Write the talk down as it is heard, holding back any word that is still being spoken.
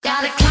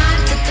Gotta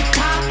climb to the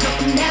top, but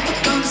we're never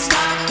gonna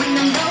stop. When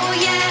the low,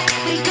 yeah,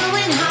 we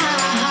going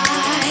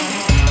high.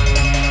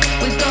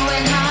 We're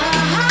going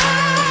high.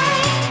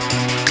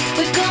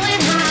 We're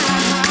going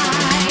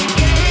high.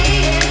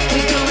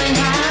 We're going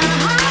high.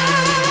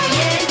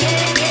 Yeah,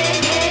 yeah, yeah,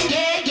 yeah,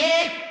 yeah,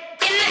 yeah.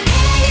 In the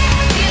air, yeah,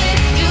 feel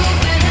it. You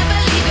better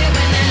believe it.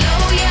 When the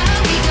low,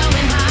 yeah, we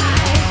going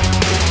high.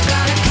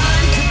 Gotta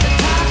climb to the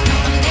top,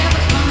 no, we're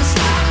never gonna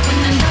stop. When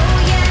the low,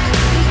 yeah,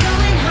 we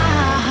going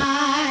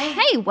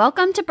high. Hey,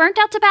 welcome to Burnt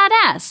Out to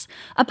Badass,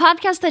 a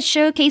podcast that's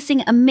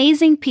showcasing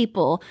amazing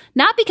people,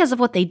 not because of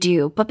what they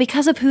do, but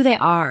because of who they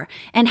are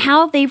and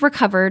how they've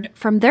recovered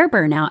from their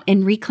burnout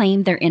and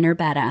reclaimed their inner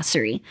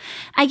badassery.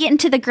 I get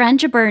into the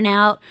grunge of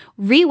burnout,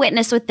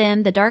 re-witness with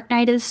them the dark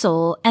night of the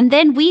soul, and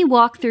then we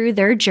walk through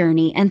their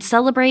journey and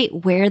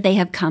celebrate where they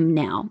have come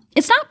now.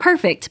 It's not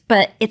perfect,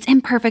 but it's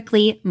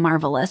imperfectly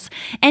marvelous,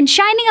 and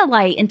shining a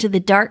light into the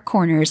dark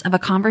corners of a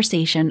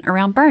conversation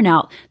around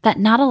burnout that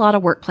not a lot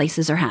of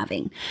workplaces are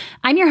having.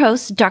 I'm your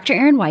host, Dr.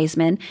 Erin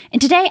Wiseman,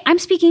 and today I'm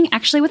speaking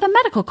actually with a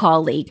medical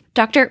colleague,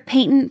 Dr.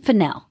 Peyton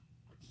Fennell.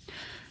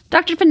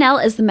 Dr. Fennell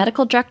is the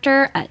medical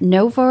director at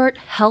Novort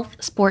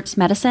Health Sports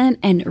Medicine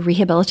and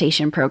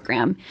Rehabilitation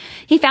Program.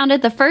 He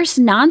founded the first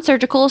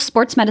non-surgical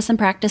sports medicine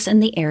practice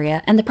in the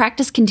area, and the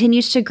practice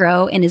continues to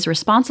grow and is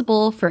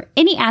responsible for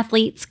any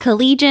athletes,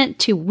 collegiate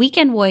to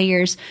weekend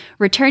warriors,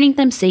 returning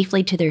them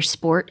safely to their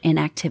sport and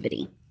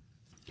activity.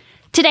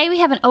 Today, we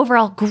have an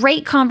overall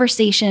great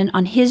conversation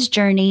on his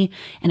journey,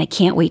 and I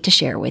can't wait to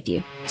share with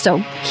you. So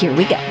here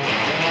we go.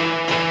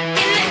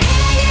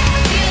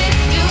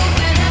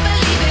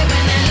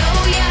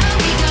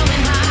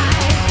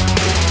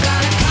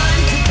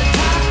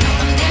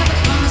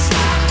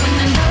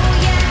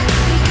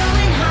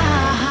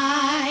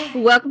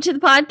 Welcome to the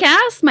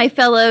podcast, my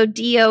fellow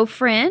DO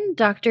friend,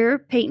 Dr.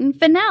 Peyton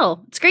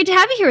Fennell. It's great to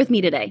have you here with me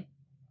today.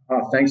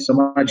 Oh, thanks so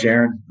much,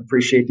 Erin.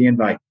 Appreciate the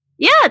invite.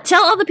 Yeah,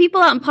 tell all the people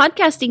out in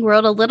podcasting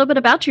world a little bit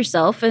about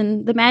yourself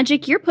and the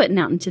magic you're putting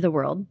out into the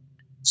world.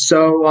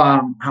 So,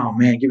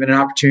 given an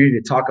opportunity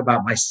to talk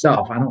about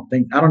myself, I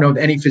don't know of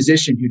any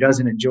physician who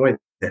doesn't enjoy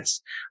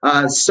this.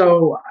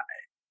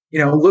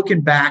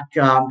 Looking back,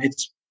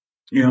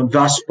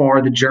 thus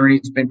far, the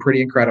journey's been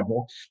pretty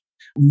incredible.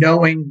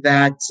 Knowing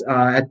that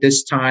at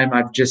this time,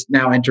 I've just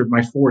now entered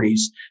my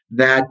 40s,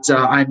 that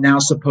I'm now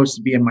supposed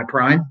to be in my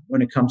prime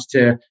when it comes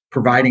to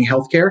providing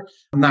healthcare.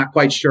 I'm not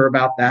quite sure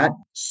about that,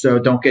 so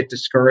don't get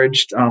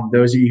discouraged.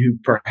 Those of you who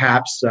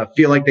perhaps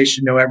feel like they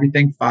should know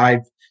everything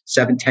 5,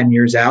 7, 10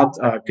 years out,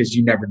 because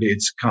you never do.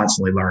 It's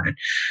constantly learning.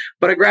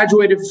 But I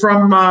graduated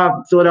from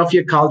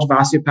Philadelphia College of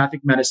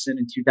Osteopathic Medicine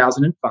in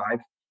 2005.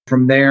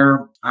 From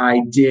there,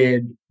 I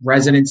did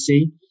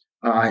residency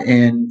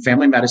in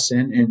family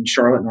medicine in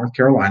Charlotte, North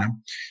Carolina.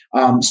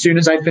 As soon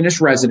as I finished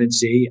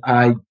residency,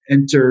 I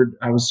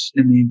was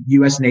in the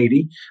U.S.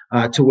 Navy,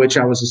 to which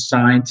I was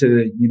assigned to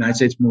the United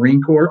States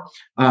Marine Corps,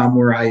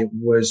 where I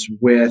was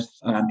with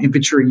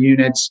infantry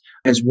units,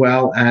 as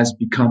well as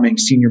becoming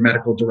senior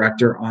medical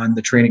director on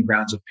the training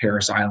grounds of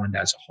Parris Island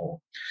as a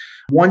whole.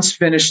 Once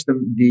finished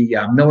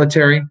the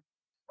military,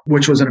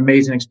 which was an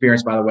amazing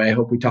experience, by the way. I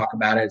hope we talk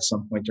about it at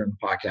some point during the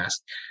podcast.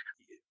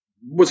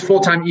 Was a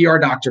full-time ER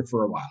doctor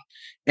for a while.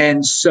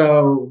 And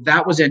so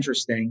that was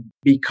interesting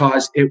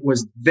because it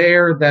was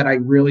there that I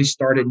really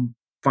started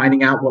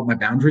finding out what my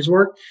boundaries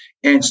were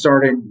and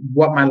started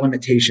what my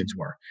limitations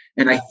were.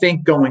 And I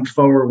think going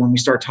forward, when we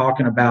start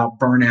talking about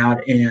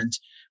burnout and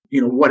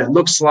what it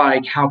looks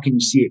like, how can you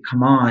see it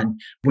come on?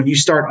 When you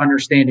start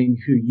understanding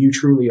who you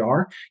truly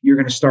are, you're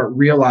going to start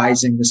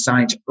realizing the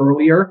signs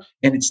earlier,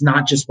 and it's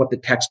not just what the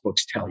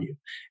textbooks tell you.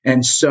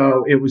 And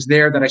so it was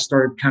there that I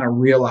started kind of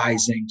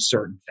realizing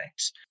certain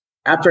things.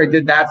 After I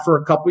did that for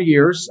a couple of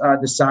years,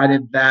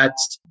 decided that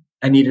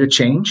I needed a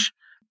change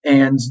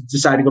and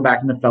decided to go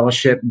back into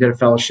fellowship and did a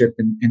fellowship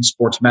in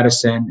sports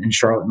medicine in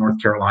Charlotte,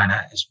 North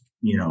Carolina, as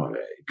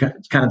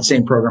kind of the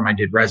same program I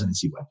did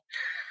residency with.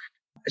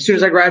 As soon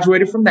as I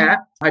graduated from that,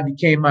 I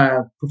became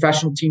a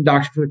professional team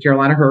doctor for the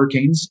Carolina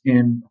Hurricanes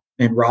in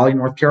Raleigh,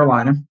 North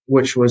Carolina,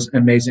 which was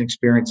an amazing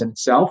experience in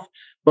itself.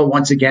 But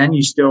once again,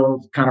 you still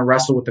kind of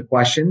wrestle with the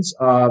questions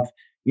of,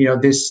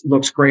 this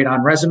looks great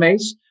on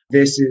resumes.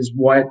 This is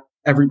what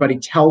everybody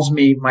tells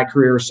me my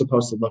career is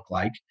supposed to look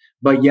like,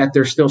 but yet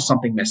there's still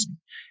something missing.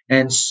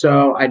 And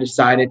so I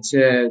decided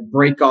to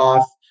break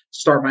off,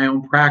 start my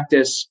own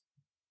practice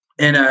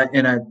in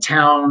a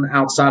town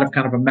outside of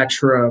kind of a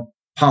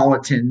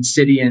metropolitan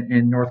city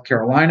in North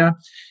Carolina,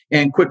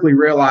 and quickly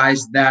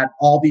realized that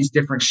all these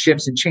different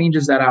shifts and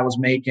changes that I was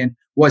making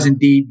was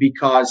indeed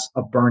because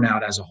of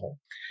burnout as a whole.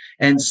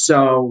 And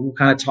so we'll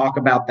kind of talk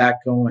about that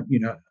going,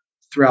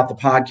 throughout the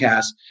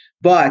podcast,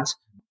 but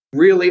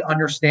really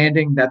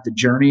understanding that the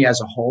journey as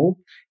a whole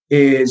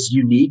is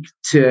unique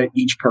to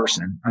each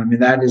person. I mean,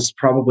 that is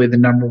probably the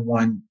number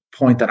one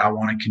point that I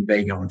want to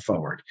convey going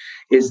forward,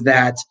 is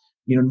that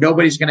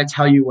nobody's going to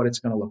tell you what it's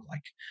going to look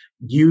like.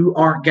 You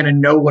aren't going to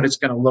know what it's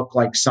going to look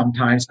like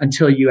sometimes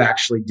until you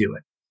actually do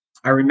it.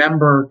 I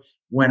remember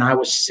when I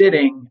was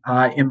sitting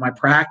in my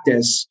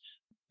practice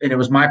and it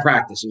was my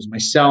practice. It was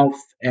myself,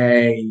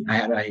 I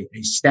had a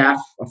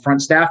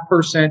front staff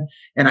person,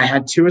 and I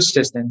had two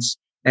assistants.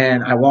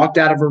 And I walked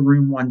out of a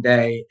room one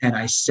day and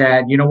I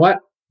said, you know what?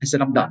 I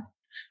said, I'm done.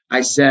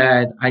 I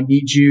said, I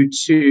need you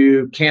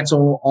to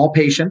cancel all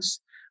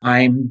patients.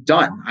 I'm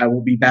done. I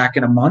will be back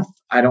in a month.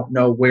 I don't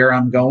know where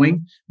I'm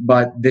going,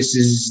 but this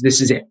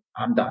is it.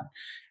 I'm done.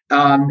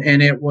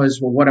 And it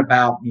was, well, what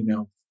about,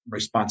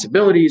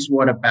 responsibilities?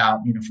 What about,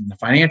 from the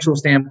financial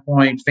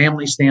standpoint,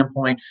 family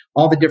standpoint,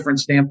 all the different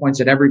standpoints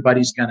that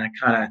everybody's going to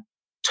kind of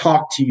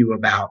talk to you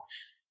about.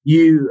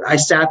 I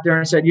sat there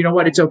and said, you know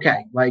what? It's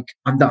okay. Like,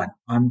 I'm done.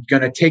 I'm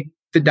going to take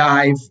the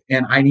dive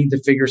and I need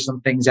to figure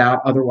some things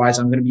out. Otherwise,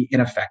 I'm going to be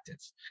ineffective.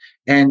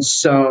 And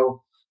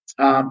so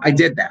I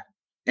did that.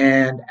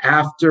 And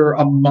after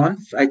a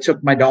month, I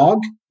took my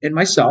dog and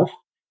myself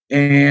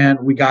and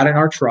we got in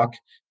our truck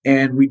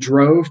and we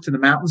drove to the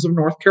mountains of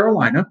North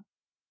Carolina.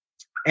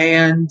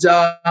 And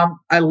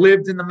I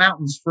lived in the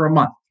mountains for a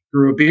month,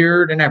 grew a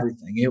beard and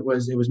everything. It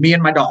was me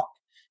and my dog.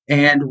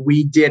 And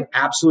we did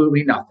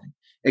absolutely nothing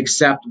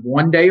except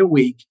one day a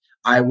week.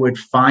 I would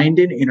find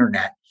an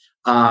internet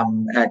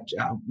at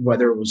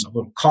whether it was a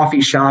little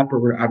coffee shop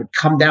or I would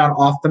come down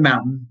off the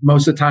mountain.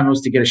 Most of the time it was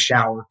to get a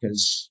shower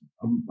because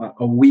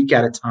a week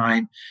at a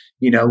time,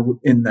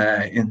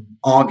 in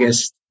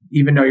August,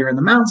 even though you're in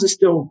the mountains, it's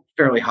still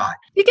fairly hot.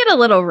 You get a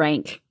little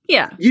rank.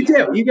 Yeah, you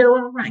do. You get a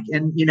little rank.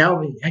 And,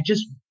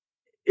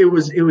 it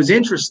was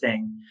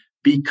interesting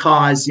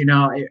because,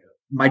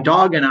 my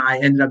dog and I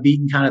ended up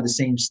eating kind of the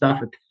same stuff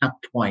at that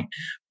point,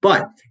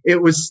 but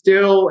it was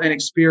still an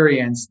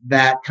experience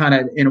that kind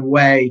of, in a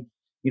way,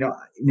 a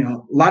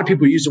lot of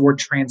people use the word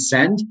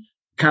transcend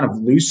kind of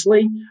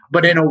loosely,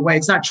 but in a way,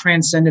 it's not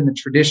transcend in the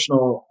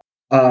traditional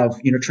of,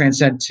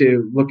 transcend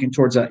to looking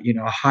towards a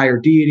higher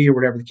deity or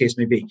whatever the case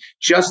may be,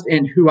 just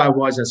in who I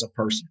was as a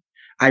person.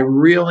 I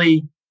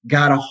really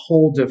got a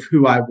hold of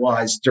who I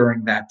was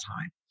during that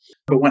time.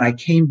 But when I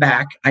came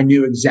back, I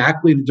knew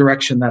exactly the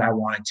direction that I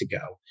wanted to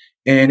go.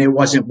 And it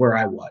wasn't where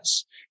I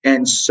was.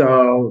 And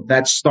so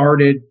that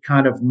started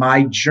kind of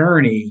my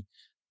journey,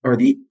 or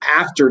the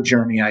after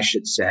journey, I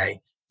should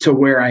say, to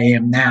where I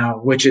am now,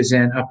 which is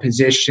in a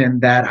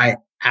position that I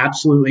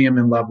absolutely am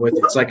in love with.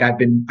 It's like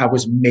I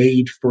was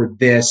made for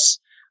this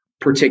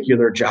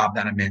particular job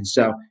that I'm in.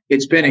 So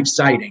it's been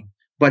exciting,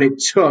 but it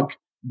took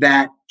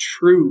that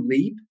true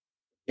leap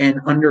and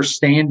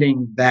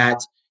understanding that,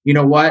 you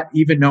know what,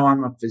 even though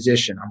I'm a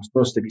physician, I'm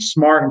supposed to be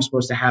smart, I'm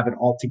supposed to have it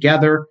all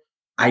together.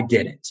 I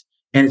didn't.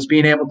 And it's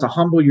being able to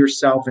humble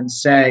yourself and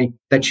say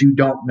that you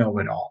don't know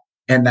it all.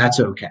 And that's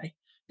okay.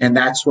 And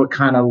that's what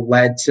kind of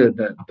led to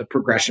the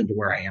progression to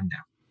where I am now.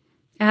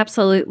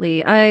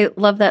 Absolutely. I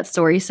love that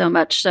story so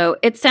much. So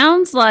it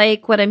sounds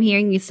like what I'm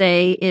hearing you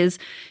say is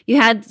you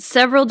had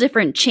several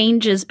different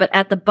changes, but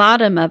at the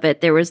bottom of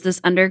it, there was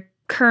this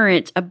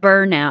undercurrent, a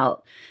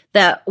burnout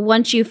that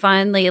once you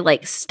finally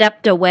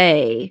stepped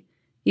away,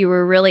 you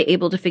were really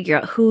able to figure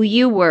out who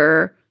you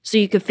were. So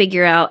you could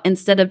figure out,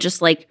 instead of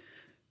just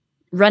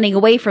running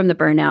away from the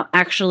burnout,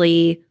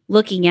 actually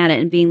looking at it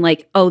and being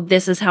like, oh,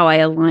 this is how I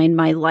align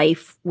my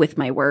life with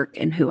my work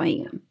and who I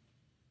am.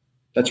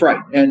 That's right.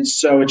 And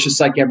so it's just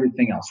like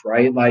everything else,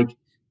 right?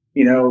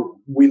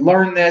 We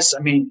learn this. I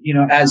mean,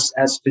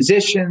 as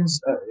physicians,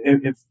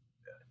 if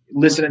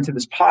listening to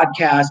this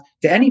podcast,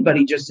 to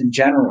anybody just in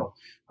general,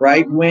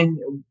 right?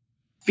 When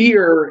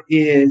fear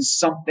is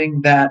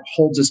something that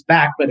holds us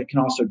back, but it can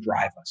also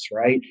drive us,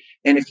 right?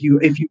 And if you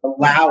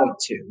allow it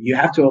to, you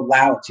have to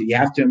allow it to, you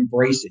have to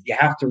embrace it. You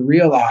have to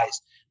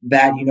realize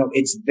that,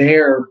 it's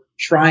there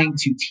trying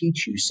to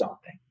teach you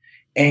something,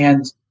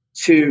 and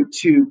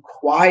to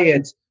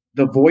quiet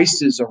the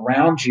voices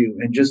around you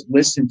and just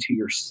listen to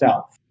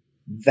yourself.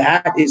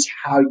 That is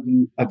how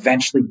you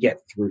eventually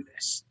get through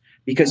this,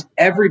 because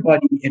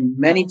everybody in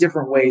many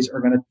different ways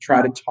are going to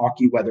try to talk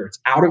you, whether it's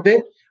out of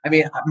it. I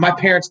mean, my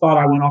parents thought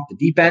I went off the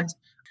deep end.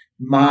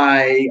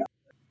 My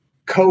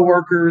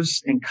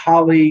coworkers and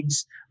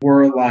colleagues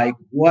were like,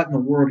 what in the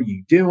world are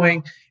you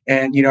doing?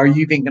 And, are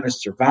you even going to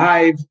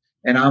survive?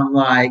 And I'm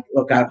like,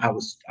 look, I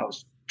was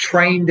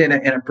trained in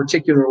a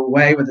particular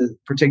way with a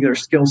particular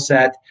skill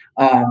set,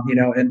 in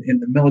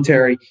the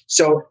military.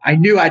 So I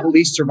knew I'd at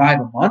least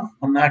survive a month.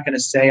 I'm not going to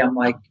say I'm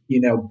like,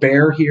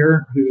 Bear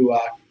here who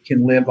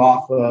can live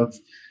off of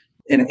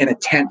in a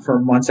tent for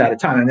months at a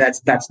time. And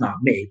that's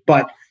not me.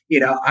 But,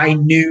 I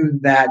knew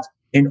that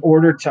in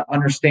order to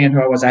understand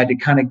who I was, I had to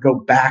kind of go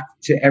back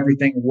to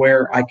everything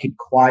where I could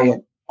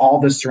quiet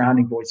all the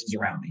surrounding voices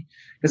around me.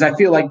 Because I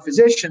feel like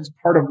physicians,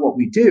 part of what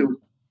we do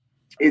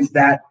is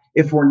that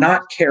if we're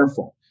not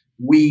careful,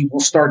 we will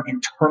start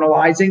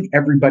internalizing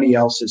everybody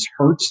else's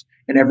hurts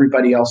and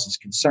everybody else's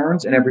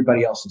concerns and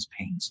everybody else's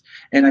pains.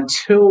 And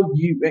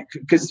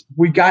because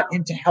we got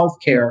into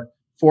healthcare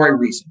for a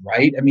reason,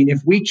 right? I mean,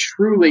 if we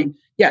truly,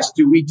 yes,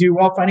 do we do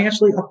well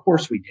financially? Of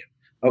course we do.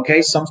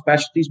 Okay. Some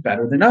specialties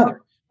better than others.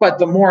 But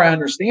the more I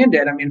understand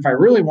it, I mean, if I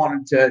really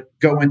wanted to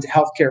go into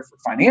healthcare for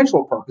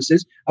financial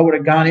purposes, I would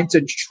have gone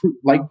into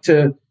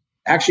to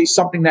actually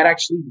something that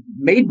actually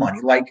made money,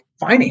 like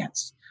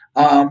finance.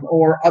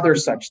 or other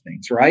such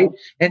things, right?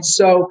 And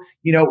so,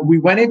 we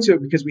went into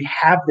it because we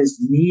have this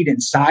need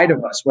inside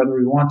of us, whether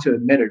we want to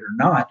admit it or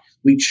not.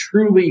 We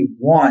truly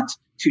want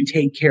to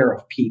take care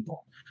of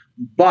people.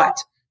 But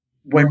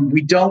when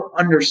we don't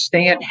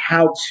understand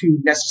how to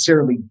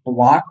necessarily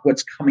block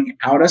what's coming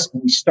out us,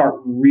 and we start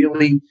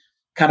really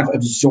kind of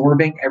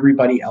absorbing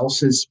everybody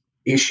else's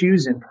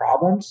issues and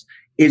problems,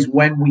 is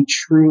when we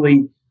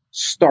truly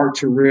start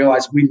to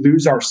realize we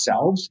lose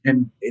ourselves.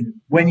 And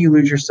when you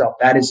lose yourself,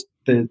 that is,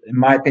 in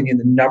my opinion,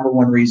 the number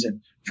one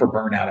reason for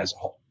burnout as a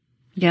whole.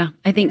 Yeah,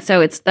 I think so.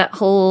 It's that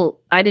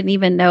whole, I didn't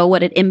even know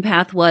what an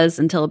empath was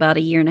until about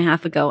 1.5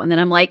 years ago. And then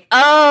I'm like,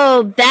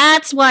 oh,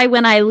 that's why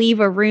when I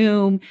leave a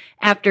room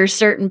after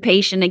certain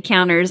patient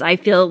encounters, I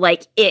feel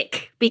like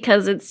ick,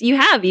 because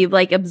you've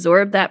like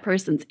absorbed that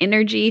person's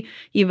energy.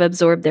 You've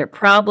absorbed their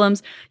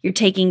problems. You're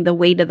taking the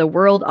weight of the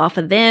world off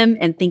of them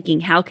and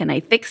thinking, how can I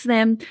fix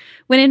them?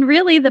 When in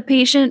really the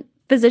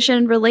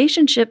patient-physician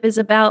relationship is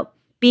about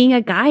being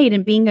a guide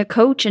and being a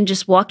coach and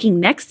just walking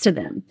next to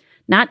them,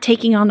 not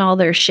taking on all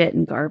their shit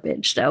and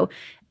garbage. So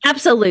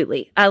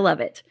absolutely. I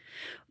love it.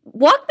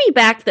 Walk me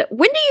back.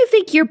 When do you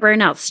think your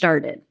burnout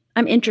started?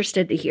 I'm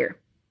interested to hear.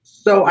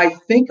 So I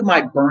think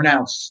my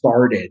burnout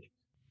started,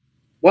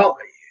 well,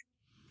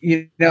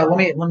 let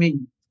me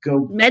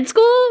go. Med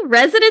school,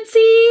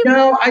 residency?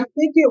 No, I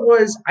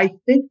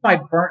think my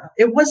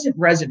it wasn't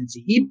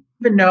residency,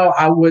 even though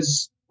I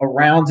was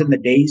around in the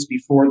days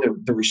before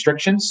the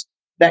restrictions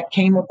that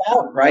came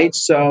about. Right.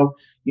 So,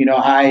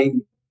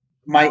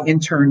 my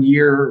intern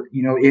year,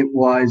 it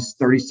was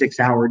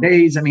 36-hour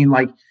days. I mean,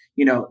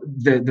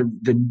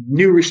 the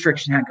new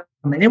restriction had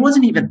come in. It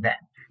wasn't even then.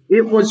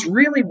 It was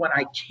really when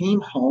I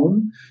came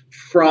home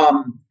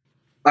from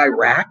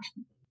Iraq,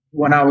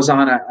 when I was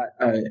on a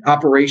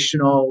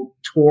operational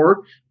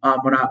tour,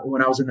 when I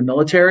was in the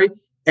military,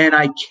 and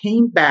I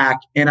came back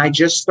and I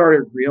just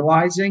started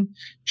realizing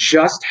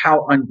just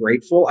how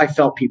ungrateful I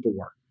felt people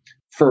were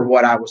for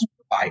what I was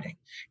providing,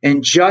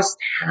 and just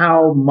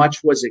how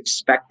much was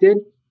expected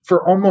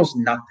for almost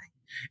nothing.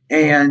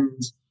 And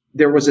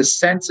there was a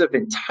sense of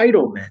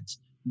entitlement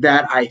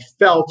that I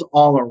felt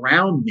all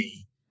around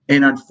me.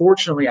 And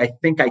unfortunately, I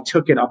think I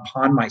took it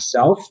upon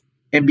myself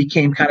and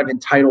became kind of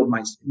entitled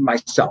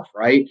myself,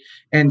 right?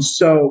 And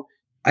so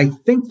I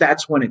think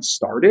that's when it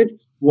started,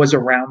 was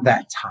around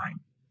that time,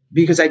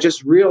 because I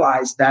just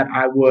realized that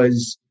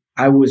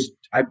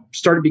I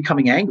started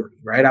becoming angry,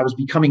 right? I was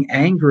becoming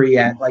angry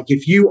at, like,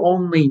 if you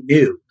only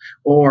knew,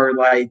 or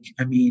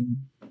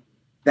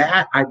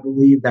that, I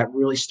believe that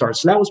really started.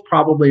 So that was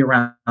probably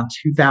around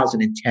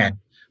 2010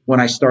 when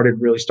I started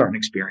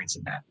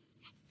experiencing that.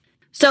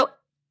 So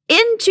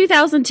in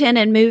 2010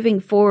 and moving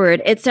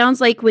forward, it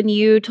sounds like when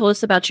you told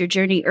us about your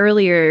journey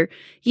earlier,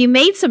 you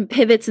made some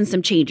pivots and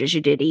some changes. You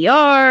did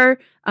ER,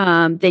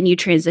 then you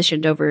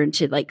transitioned over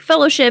into like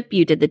fellowship.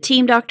 You did the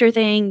team doctor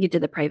thing. You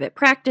did the private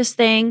practice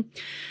thing.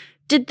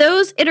 Did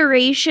those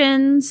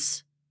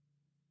iterations,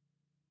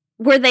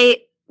 were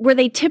they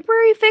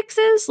temporary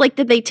fixes? Like,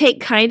 did they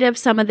take kind of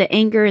some of the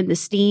anger and the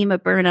steam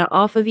of burnout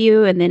off of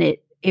you and then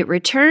it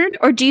returned?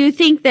 Or do you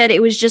think that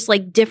it was just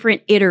like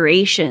different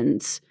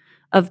iterations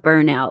of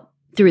burnout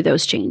through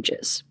those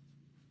changes?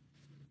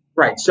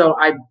 Right. So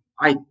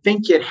I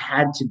think it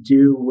had to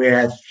do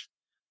with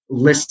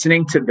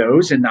listening to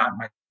those and not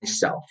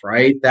myself,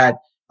 right? That,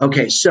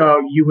 okay,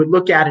 so you would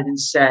look at it and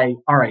say,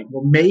 all right,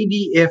 well,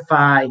 maybe if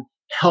I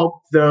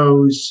help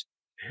those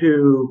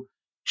who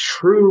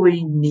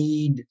truly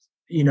need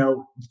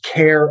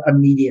care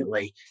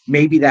immediately,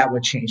 maybe that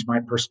would change my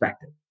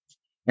perspective.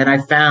 And I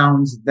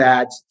found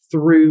that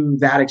through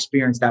that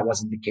experience, that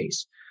wasn't the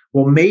case.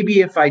 Well,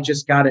 maybe if I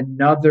just got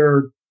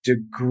another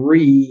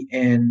degree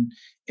in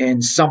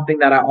something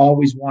that I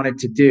always wanted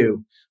to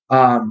do,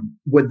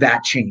 would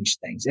that change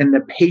things? And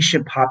the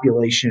patient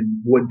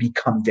population would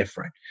become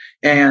different.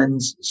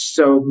 And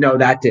so, no,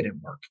 that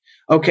didn't work.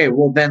 Okay,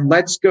 well, then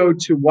let's go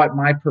to what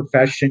my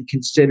profession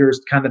considers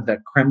kind of the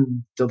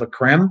creme de la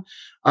creme,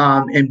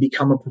 and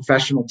become a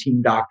professional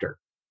team doctor.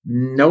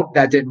 Nope,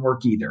 that didn't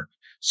work either.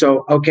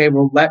 So, okay,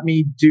 well, let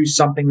me do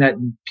something that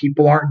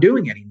people aren't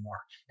doing anymore.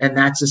 And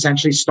that's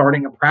essentially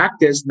starting a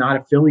practice not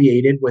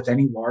affiliated with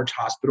any large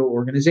hospital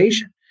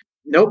organization.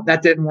 Nope,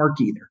 that didn't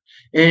work either.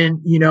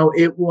 And,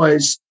 it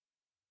was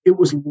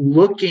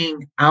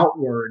looking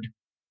outward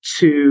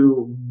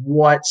to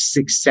what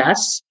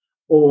success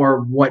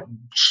or what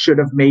should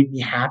have made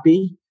me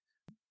happy.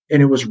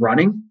 And it was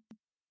running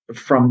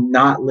from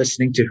not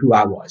listening to who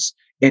I was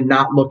and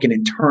not looking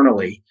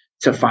internally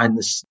to find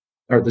this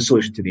or the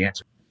solution to the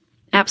answer.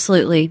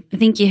 Absolutely. I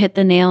think you hit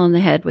the nail on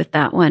the head with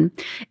that one.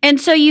 And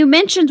so you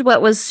mentioned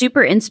what was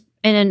super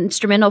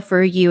instrumental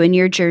for you in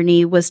your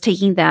journey was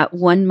taking that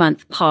 1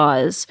 month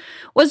pause.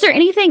 Was there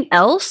anything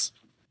else?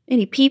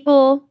 Any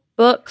people,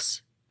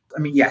 books?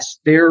 Yes,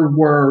 there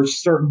were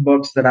certain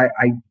books that I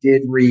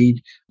did read.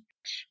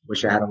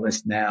 Wish I had a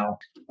list now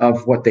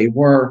of what they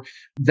were.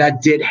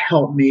 That did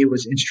help me,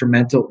 was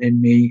instrumental in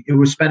me. It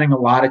was spending a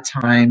lot of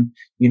time,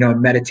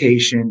 in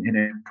meditation and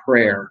in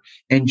prayer,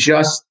 and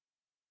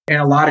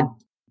a lot of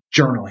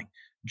journaling.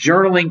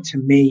 Journaling to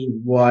me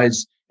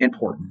was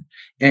important.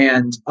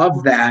 And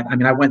of that, I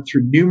mean, I went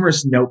through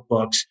numerous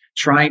notebooks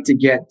trying to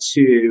get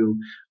to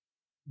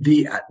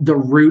the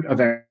root of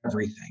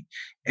everything.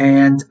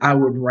 And I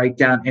would write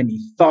down any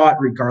thought,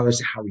 regardless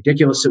of how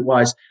ridiculous it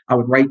was. I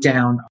would write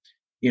down,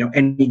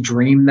 any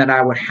dream that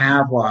I would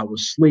have while I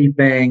was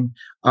sleeping,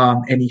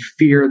 any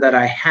fear that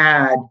I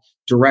had,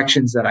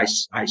 directions that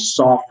I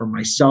saw for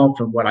myself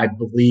and what I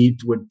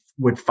believed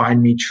would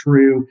find me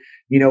true,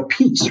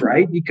 peace,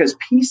 right? Because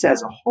peace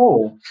as a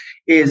whole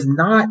is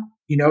not,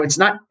 it's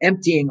not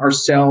emptying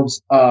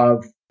ourselves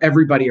of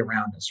everybody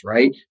around us,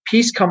 right?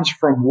 Peace comes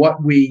from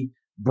what we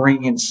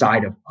bring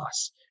inside of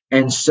us.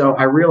 And so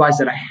I realized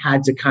that I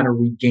had to kind of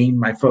regain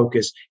my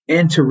focus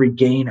and to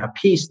regain a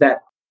peace that,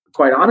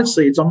 quite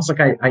honestly, it's almost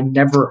like I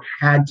never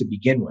had to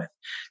begin with.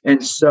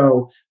 And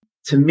so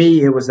to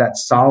me, it was that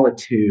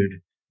solitude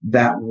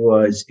that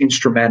was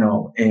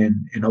instrumental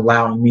in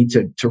allowing me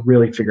to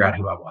really figure out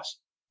who I was.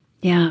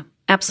 Yeah,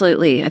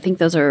 absolutely. I think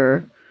those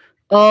are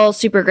all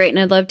super great. And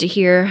I'd love to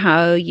hear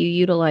how you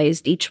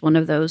utilized each one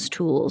of those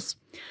tools.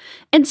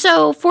 And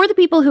so for the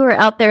people who are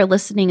out there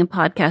listening in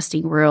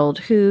podcasting world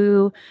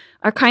who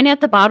are kind of at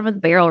the bottom of the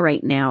barrel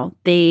right now,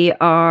 they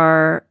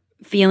are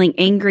feeling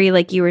angry,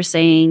 like you were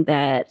saying,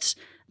 that,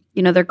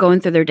 they're going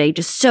through their day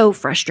just so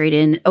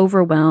frustrated and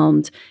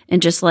overwhelmed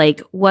and just like,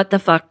 what the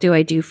fuck do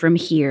I do from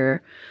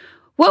here?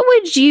 What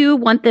would you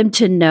want them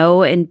to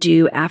know and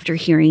do after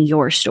hearing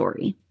your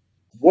story?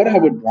 What I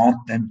would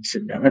want them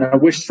to know, and I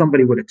wish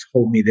somebody would have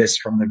told me this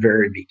from the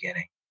very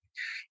beginning,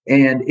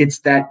 and it's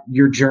that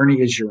your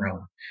journey is your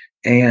own.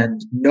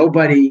 And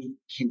nobody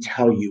can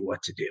tell you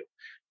what to do.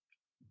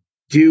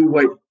 Do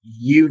what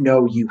you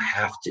know you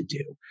have to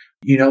do.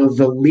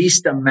 The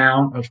least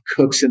amount of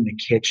cooks in the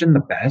kitchen, the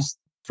best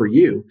for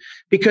you.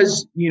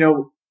 Because,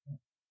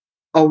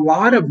 a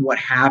lot of what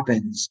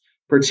happens,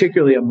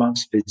 particularly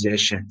amongst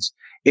physicians,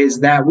 is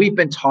that we've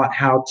been taught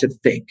how to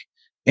think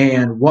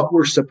and what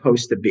we're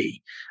supposed to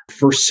be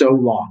for so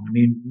long. I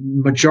mean,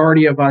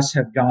 majority of us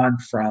have gone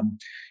from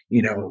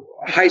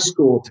high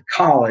school to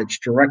college,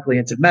 directly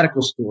into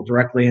medical school,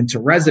 directly into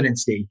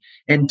residency.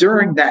 And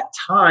during that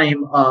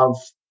time of,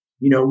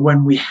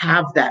 when we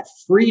have that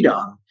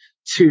freedom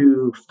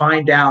to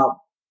find out,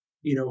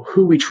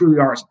 who we truly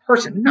are as a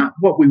person, not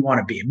what we want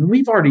to be. I mean,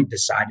 we've already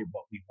decided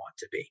what we want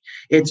to be.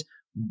 It's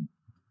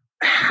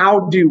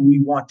how do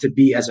we want to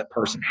be as a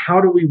person? How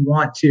do we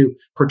want to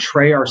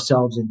portray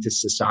ourselves into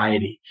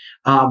society?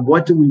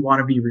 What do we want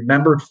to be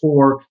remembered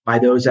for by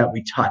those that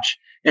we touch?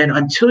 And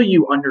until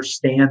you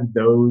understand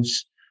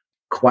those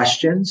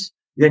questions,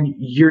 then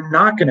you're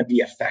not going to be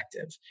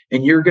effective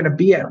and you're going to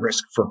be at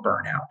risk for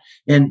burnout.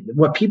 And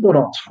what people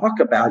don't talk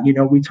about,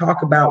 we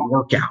talk about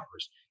work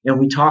hours and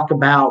we talk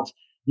about,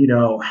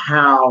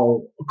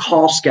 how a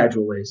call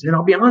schedule is. And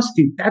I'll be honest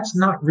with you, that's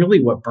not really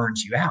what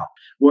burns you out.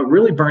 What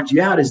really burns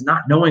you out is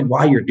not knowing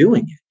why you're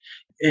doing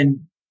it.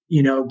 And,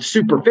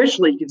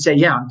 superficially, you can say,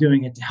 yeah, I'm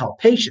doing it to help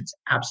patients.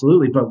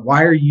 Absolutely. But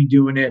why are you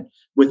doing it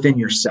within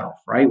yourself,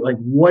 right? Like,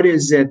 what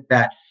is it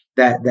that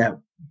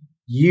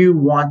you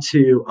want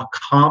to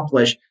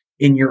accomplish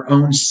in your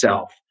own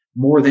self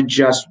more than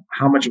just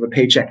how much of a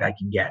paycheck I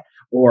can get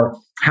or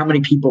how many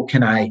people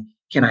can I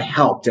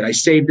help? Did I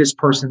save this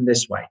person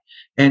this way?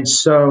 And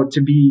so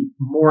to be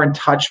more in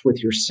touch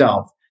with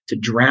yourself, to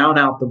drown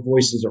out the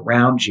voices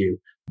around you,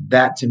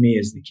 that to me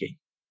is the key.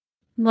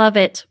 Love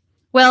it.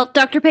 Well,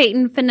 Dr.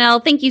 Peyton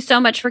Fennell, thank you so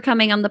much for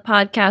coming on the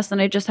podcast.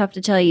 And I just have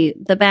to tell you,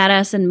 the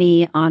badass in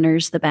me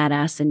honors the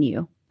badass in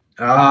you.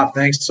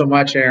 Thanks so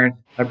much, Aaron.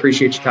 I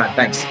appreciate your time.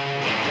 Thanks.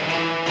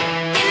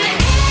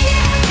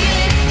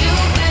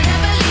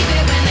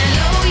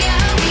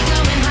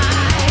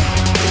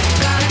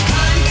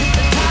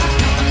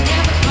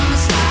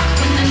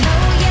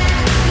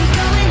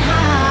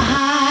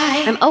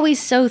 I'm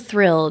always so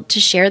thrilled to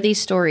share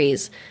these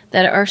stories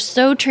that are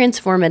so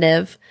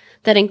transformative,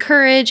 that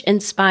encourage,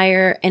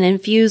 inspire, and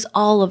infuse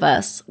all of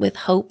us with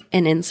hope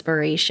and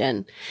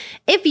inspiration.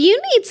 If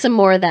you need some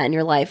more of that in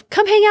your life,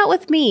 come hang out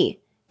with me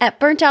at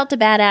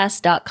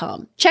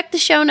burnouttobadass.com. Check the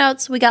show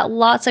notes. We got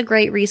lots of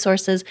great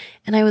resources,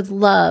 and I would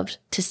love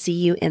to see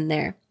you in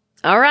there.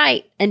 All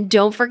right. And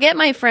don't forget,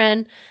 my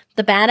friend,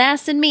 the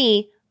badass in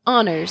me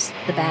honors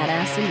the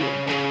badass in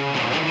you.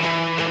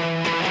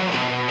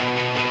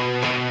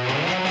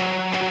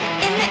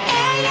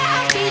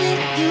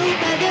 You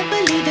better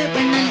believe it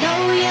when I